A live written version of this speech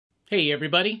Hey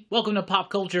everybody, welcome to Pop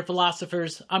Culture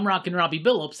Philosophers. I'm Rockin Robbie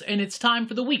Billups, and it's time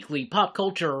for the weekly pop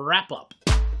culture wrap-up.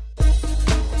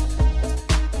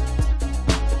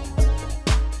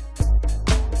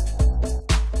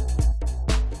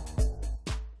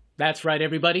 That's right,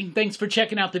 everybody. Thanks for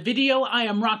checking out the video. I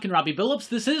am Rockin Robbie Billups.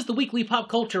 This is the weekly pop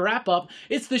culture wrap-up.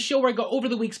 It's the show where I go over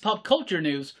the week's pop culture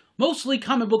news, mostly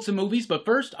comic books and movies, but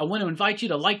first, I want to invite you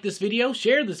to like this video,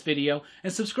 share this video,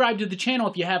 and subscribe to the channel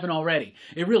if you haven't already.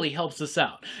 It really helps us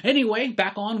out. Anyway,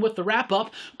 back on with the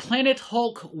wrap-up. Planet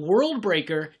Hulk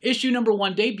Worldbreaker, issue number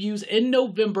 1, debuts in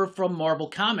November from Marvel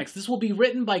Comics. This will be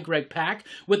written by Greg Pak,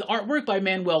 with artwork by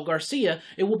Manuel Garcia.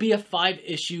 It will be a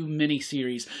 5-issue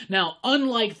miniseries. Now,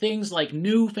 unlike things like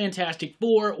New Fantastic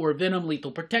Four, or Venom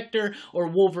Lethal Protector, or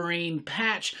Wolverine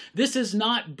Patch, this is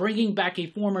not bringing back a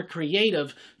former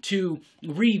creative to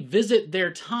revisit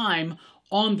their time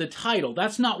on the title.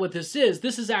 That's not what this is.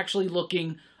 This is actually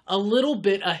looking a little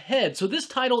bit ahead. So this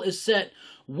title is set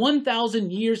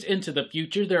 1,000 years into the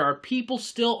future. There are people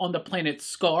still on the planet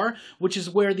Scar, which is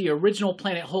where the original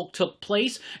Planet Hulk took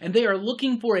place, and they are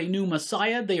looking for a new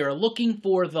messiah. They are looking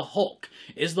for the Hulk.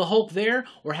 Is the Hulk there,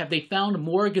 or have they found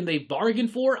Morgan they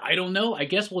bargained for? I don't know. I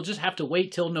guess we'll just have to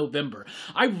wait till November.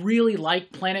 I really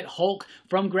like Planet Hulk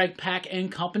from Greg Pak and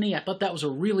company. I thought that was a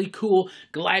really cool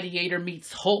Gladiator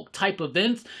meets Hulk type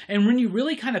event, and when you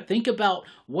really kind of think about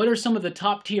what are some of the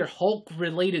top tier Hulk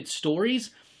related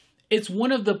stories, it's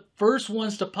one of the first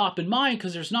ones to pop in mind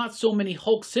because there's not so many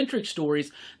Hulk-centric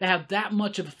stories that have that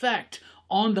much of effect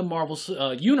on the Marvel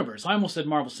universe. I almost said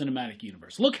Marvel Cinematic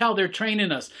Universe. Look how they're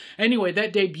training us. Anyway,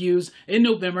 that debuts in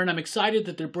November, and I'm excited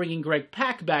that they're bringing Greg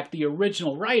Pak back, the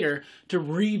original writer, to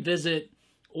revisit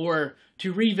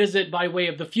by way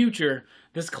of the future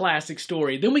this classic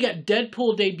story. Then we got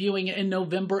Deadpool debuting in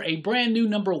November, a brand new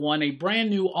number 1, a brand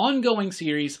new ongoing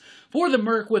series for the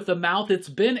Merc with the Mouth. It's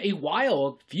been a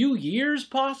while, a few years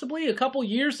possibly, a couple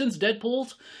years since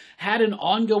Deadpool's had an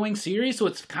ongoing series, so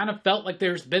it's kind of felt like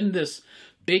there's been this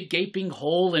big gaping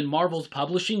hole in Marvel's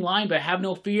publishing line, but have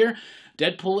no fear.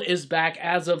 Deadpool is back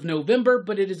as of November,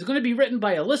 but it is going to be written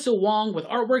by Alyssa Wong with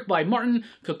artwork by Martin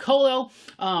Coccolo.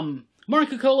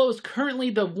 Martin Coccolo is currently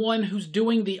the one who's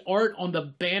doing the art on the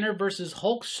Banner vs.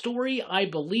 Hulk story, I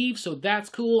believe, so that's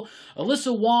cool.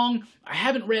 Alyssa Wong, I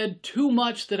haven't read too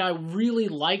much that I really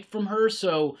liked from her,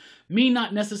 so me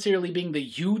not necessarily being the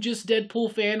hugest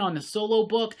Deadpool fan on the solo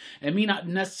book, and me not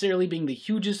necessarily being the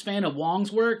hugest fan of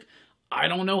Wong's work, I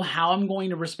don't know how I'm going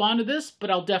to respond to this, but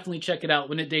I'll definitely check it out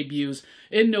when it debuts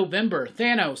in November.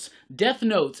 Thanos Death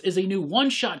Notes is a new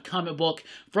one-shot comic book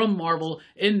from Marvel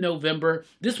in November.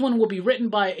 This one will be written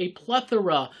by a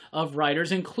plethora of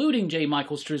writers, including J.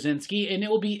 Michael Straczynski, and it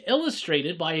will be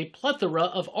illustrated by a plethora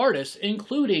of artists,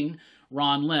 including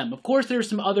Ron Lim. Of course, there's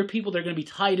some other people that are going to be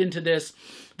tied into this.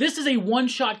 This is a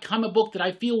one-shot comic book that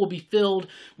I feel will be filled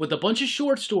with a bunch of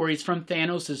short stories from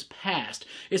Thanos' past.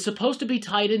 It's supposed to be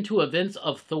tied into events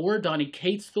of Thor, Donny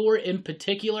Cates' Thor in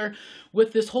particular,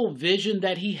 with this whole vision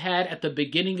that he had at the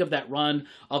beginning of that run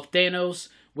of Thanos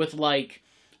with, like,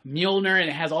 Mjolnir, and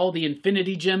it has all the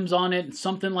Infinity Gems on it and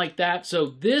something like that. So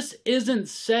this isn't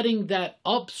setting that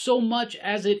up so much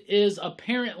as it is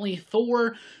apparently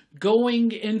Thor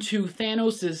going into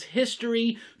Thanos'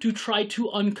 history to try to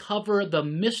uncover the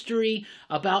mystery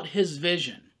about his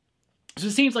vision. So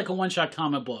it seems like a one-shot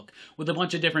comic book with a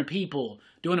bunch of different people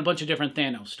doing a bunch of different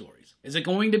Thanos stories. Is it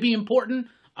going to be important?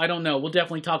 I don't know. We'll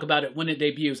definitely talk about it when it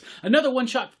debuts. Another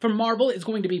one-shot from Marvel is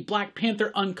going to be Black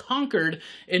Panther Unconquered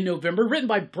in November, written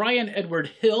by Brian Edward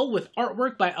Hill with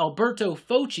artwork by Alberto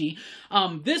Focci.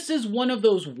 This is one of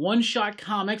those one-shot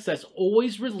comics that's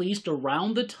always released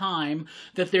around the time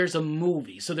that there's a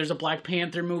movie. So there's a Black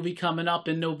Panther movie coming up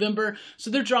in November, so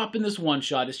they're dropping this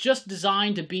one-shot. It's just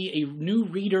designed to be a new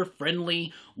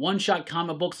reader-friendly one-shot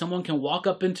comic book. Someone can walk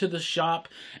up into the shop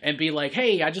and be like,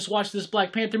 hey, I just watched this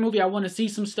Black Panther movie, I want to see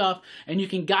some stuff, and you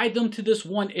can guide them to this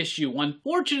one issue.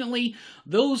 Unfortunately,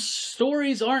 those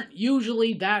stories aren't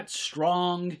usually that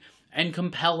strong and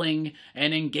compelling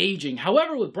and engaging.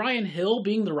 However, with Brian Hill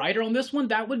being the writer on this one,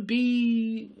 that would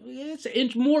be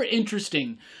more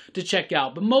interesting to check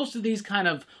out. But most of these kind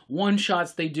of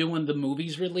one-shots they do when the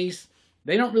movies release,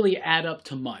 they don't really add up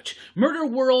to much. Murder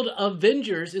World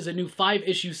Avengers is a new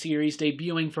 5-issue series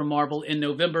debuting from Marvel in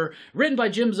November, written by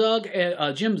Jim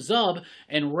Zub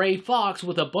and Ray Fox,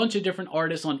 with a bunch of different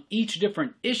artists on each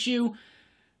different issue.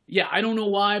 Yeah, I don't know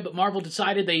why, but Marvel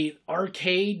decided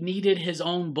Arcade needed his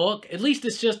own book. At least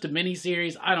it's just a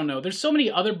mini-series. I don't know. There's so many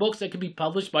other books that could be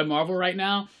published by Marvel right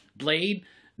now. Blade,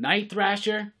 Night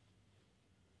Thrasher.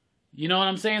 You know what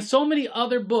I'm saying? So many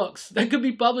other books that could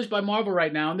be published by Marvel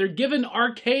right now, and they're giving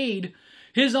Arcade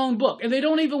his own book. And they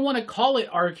don't even want to call it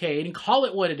Arcade and call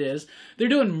it what it is. They're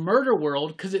doing Murder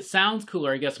World because it sounds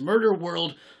cooler, I guess. Murder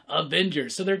World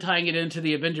Avengers. So they're tying it into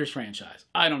the Avengers franchise.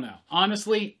 I don't know.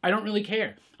 Honestly, I don't really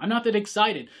care. I'm not that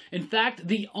excited. In fact,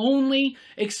 the only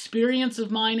experience of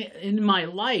mine in my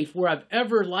life where I've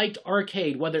ever liked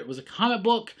Arcade, whether it was a comic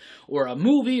book or a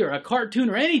movie or a cartoon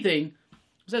or anything,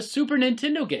 was that Super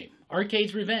Nintendo game,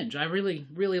 Arcade's Revenge. I really,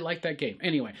 really like that game.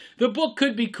 Anyway, the book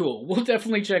could be cool. We'll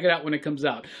definitely check it out when it comes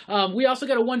out. We also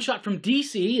got a one-shot from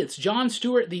DC. It's John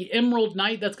Stewart, The Emerald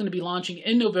Knight. That's going to be launching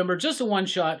in November. Just a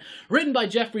one-shot, written by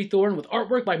Jeffrey Thorne with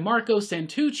artwork by Marco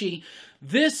Santucci.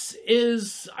 This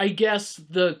is, I guess,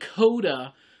 the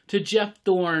coda to Jeff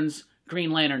Thorne's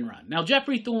Green Lantern run. Now,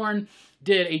 Jeffrey Thorne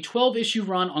did a 12-issue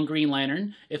run on Green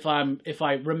Lantern, if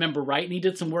I remember right, and he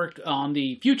did some work on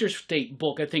the Future State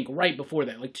book, I think, right before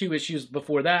that, like 2 issues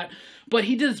before that. But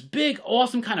he did this big,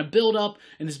 awesome kind of build-up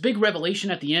and this big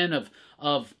revelation at the end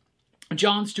of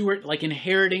John Stewart, like,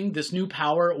 inheriting this new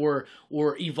power or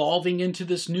evolving into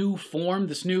this new form,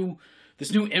 this new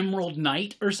Emerald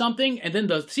Knight or something, and then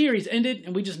the series ended,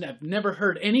 and we just have never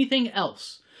heard anything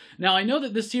else. Now, I know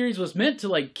that this series was meant to,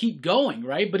 like, keep going,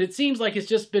 right? But it seems like it's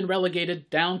just been relegated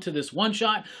down to this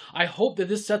one-shot. I hope that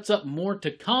this sets up more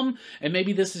to come, and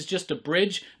maybe this is just a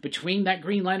bridge between that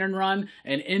Green Lantern run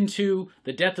and into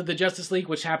the Death of the Justice League,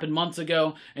 which happened months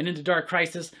ago, and into Dark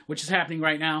Crisis, which is happening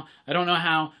right now. I don't know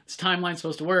how this timeline's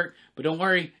supposed to work, but don't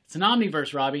worry, it's an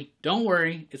omniverse, Robbie. Don't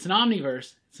worry, it's an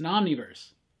omniverse. It's an omniverse.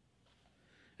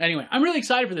 Anyway, I'm really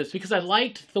excited for this because I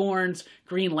liked Thorne's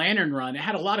Green Lantern run. It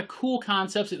had a lot of cool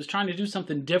concepts. It was trying to do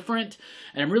something different,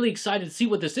 and I'm really excited to see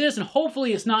what this is, and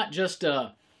hopefully it's not just,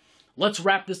 let's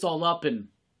wrap this all up and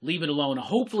leave it alone.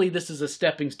 Hopefully this is a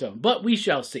stepping stone, but we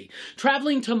shall see.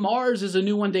 Traveling to Mars is a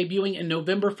new one debuting in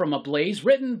November from Ablaze,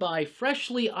 written by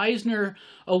freshly Eisner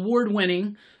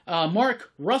Award-winning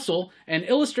Mark Russell, and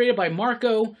illustrated by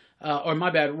Roberto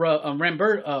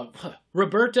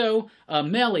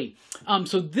Melli.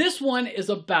 So this one is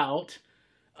about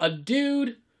a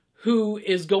dude who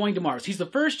is going to Mars. He's the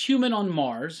first human on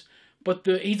Mars, but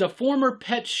he's a former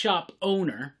pet shop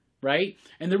owner, right?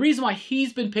 And the reason why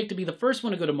he's been picked to be the first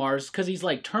one to go to Mars is because he's,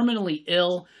 like, terminally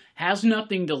ill, has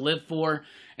nothing to live for,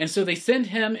 and so they send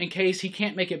him in case he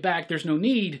can't make it back. There's no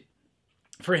need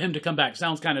for him to come back.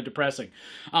 Sounds kind of depressing.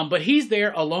 But he's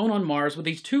there alone on Mars with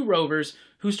these 2 rovers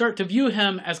who start to view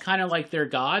him as kind of like their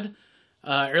god, or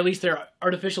at least their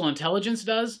artificial intelligence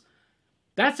does.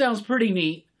 That sounds pretty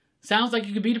neat. Sounds like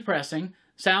it could be depressing.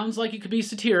 Sounds like it could be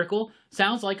satirical.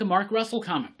 Sounds like a Mark Russell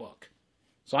comic book.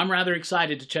 So I'm rather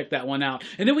excited to check that one out.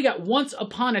 And then we got Once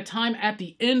Upon a Time at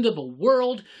the End of the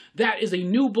World. That is a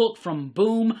new book from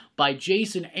Boom by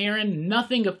Jason Aaron.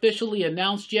 Nothing officially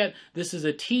announced yet. This is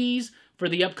a tease for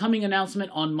the upcoming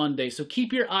announcement on Monday. So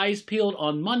keep your eyes peeled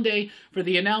on Monday for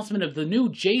the announcement of the new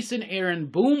Jason Aaron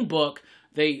Boom book.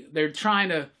 They're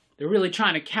really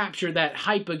trying to capture that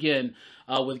hype again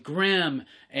with Grimm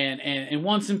and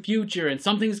Once and Future and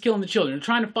Something is Killing the Children.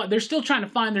 They're still trying to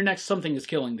find their next Something is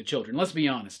Killing the Children, let's be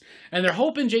honest. And they're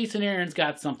hoping Jason Aaron's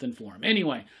got something for them.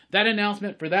 Anyway, that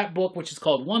announcement for that book, which is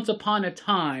called Once Upon a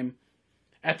Time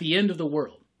at the End of the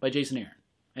World by Jason Aaron.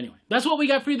 Anyway, that's what we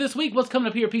got for you this week. What's coming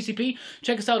up here at PCP?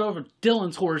 Check us out over at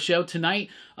Dylan's Horror Show tonight.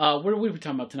 What are we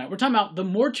talking about tonight? We're talking about the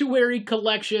Mortuary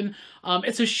Collection.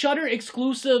 It's a Shudder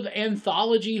exclusive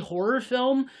anthology horror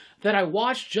film that I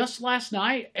watched just last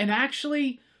night and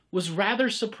actually was rather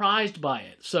surprised by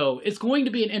it. So it's going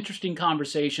to be an interesting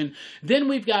conversation. Then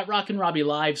we've got Rockin Robbie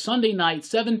Live Sunday night,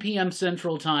 7 p.m.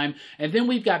 Central Time. And then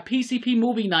we've got PCP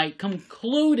Movie Night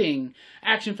concluding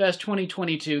Action Fest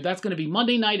 2022. That's going to be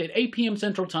Monday night at 8 p.m.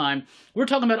 Central Time. We're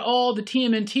talking about all the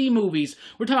TMNT movies.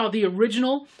 We're talking about the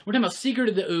original. We're talking about Secret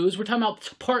of the Ooze. We're talking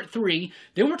about Part 3.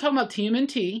 Then we're talking about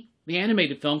TMNT, the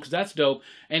animated film, because that's dope.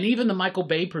 And even the Michael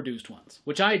Bay produced ones,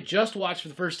 which I just watched for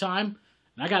the first time.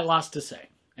 And I got lots to say.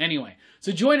 Anyway,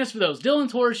 so join us for those.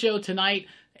 Dylan's Horror Show tonight,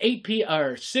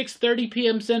 6:30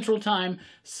 p.m. Central Time,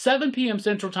 7 p.m.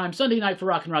 Central Time, Sunday night for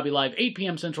Rockin Robbie Live, 8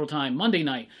 p.m. Central Time, Monday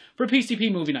night for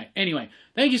PCP Movie Night. Anyway,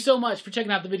 thank you so much for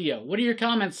checking out the video. What are your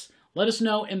comments? Let us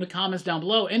know in the comments down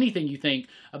below anything you think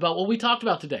about what we talked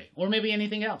about today, or maybe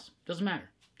anything else. Doesn't matter.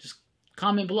 Just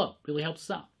comment below. Really helps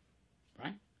us out.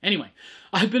 Right? Anyway,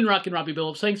 I've been Rockin Robbie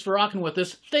Billups. Thanks for rocking with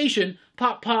us. Station,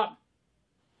 pop, pop,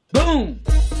 boom!